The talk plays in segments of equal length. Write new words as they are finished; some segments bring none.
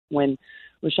when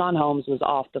Rashawn Holmes was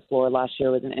off the floor last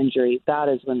year with an injury, that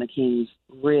is when the Kings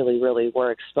really, really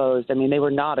were exposed. I mean, they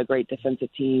were not a great defensive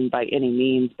team by any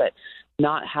means, but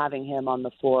not having him on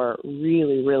the floor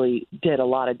really, really did a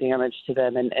lot of damage to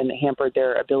them and hampered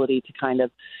their ability to kind of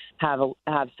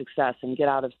have success and get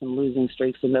out of some losing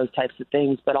streaks and those types of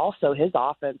things. But also his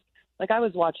offense. Like I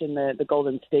was watching the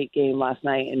Golden State game last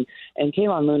night, and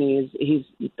Kayvon Looney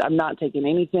I'm not taking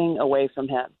anything away from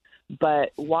him,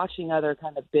 but watching other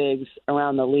kind of bigs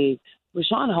around the league,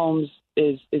 Rashawn Holmes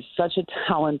is such a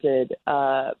talented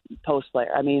post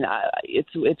player. I mean,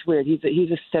 it's weird.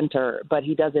 He's a center, but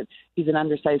he's an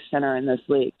undersized center in this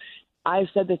league. I've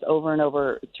said this over and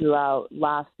over throughout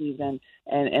last season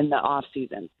and the off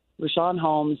season. Rashawn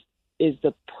Holmes is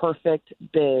the perfect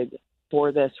big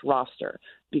for this roster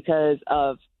because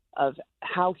of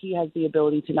how he has the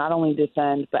ability to not only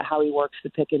defend, but how he works the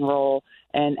pick and roll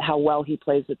and how well he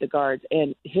plays with the guards.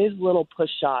 And his little push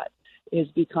shot has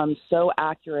become so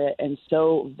accurate and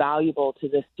so valuable to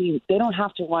this team. They don't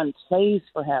have to run plays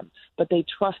for him, but they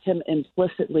trust him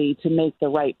implicitly to make the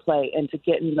right play and to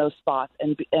get in those spots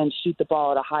and shoot the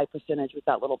ball at a high percentage with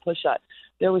that little push shot.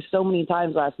 There was so many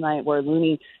times last night where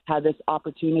Looney had this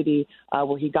opportunity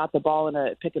where he got the ball in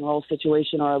a pick and roll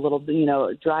situation or a little,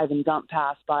 drive and dump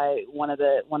pass by one of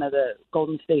the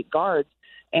Golden State guards,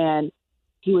 and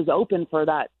he was open for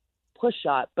that push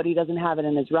shot, but he doesn't have it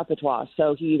in his repertoire.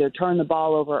 So he either turned the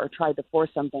ball over or tried to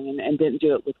force something and didn't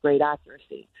do it with great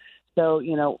accuracy. So,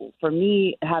 for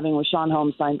me, having Rashawn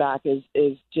Holmes sign back is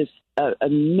just a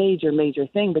major, major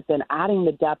thing, but then adding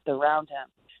the depth around him.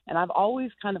 And I've always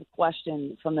kind of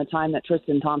questioned from the time that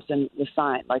Tristan Thompson was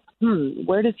signed, like,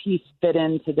 where does he fit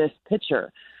into this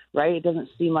picture? Right? It doesn't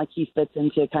seem like he fits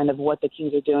into kind of what the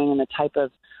Kings are doing and the type of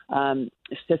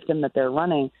system that they're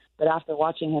running. But after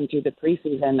watching him through the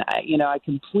preseason, I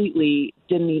completely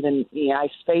didn't even, I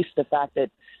faced the fact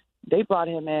that they brought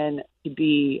him in to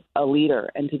be a leader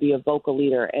and to be a vocal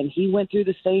leader. And he went through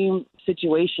the same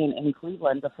situation in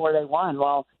Cleveland before they won.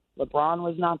 Well, LeBron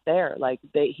was not there.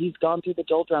 He's gone through the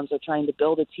doldrums of trying to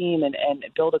build a team and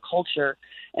build a culture.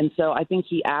 And so I think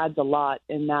he adds a lot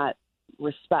in that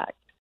respect.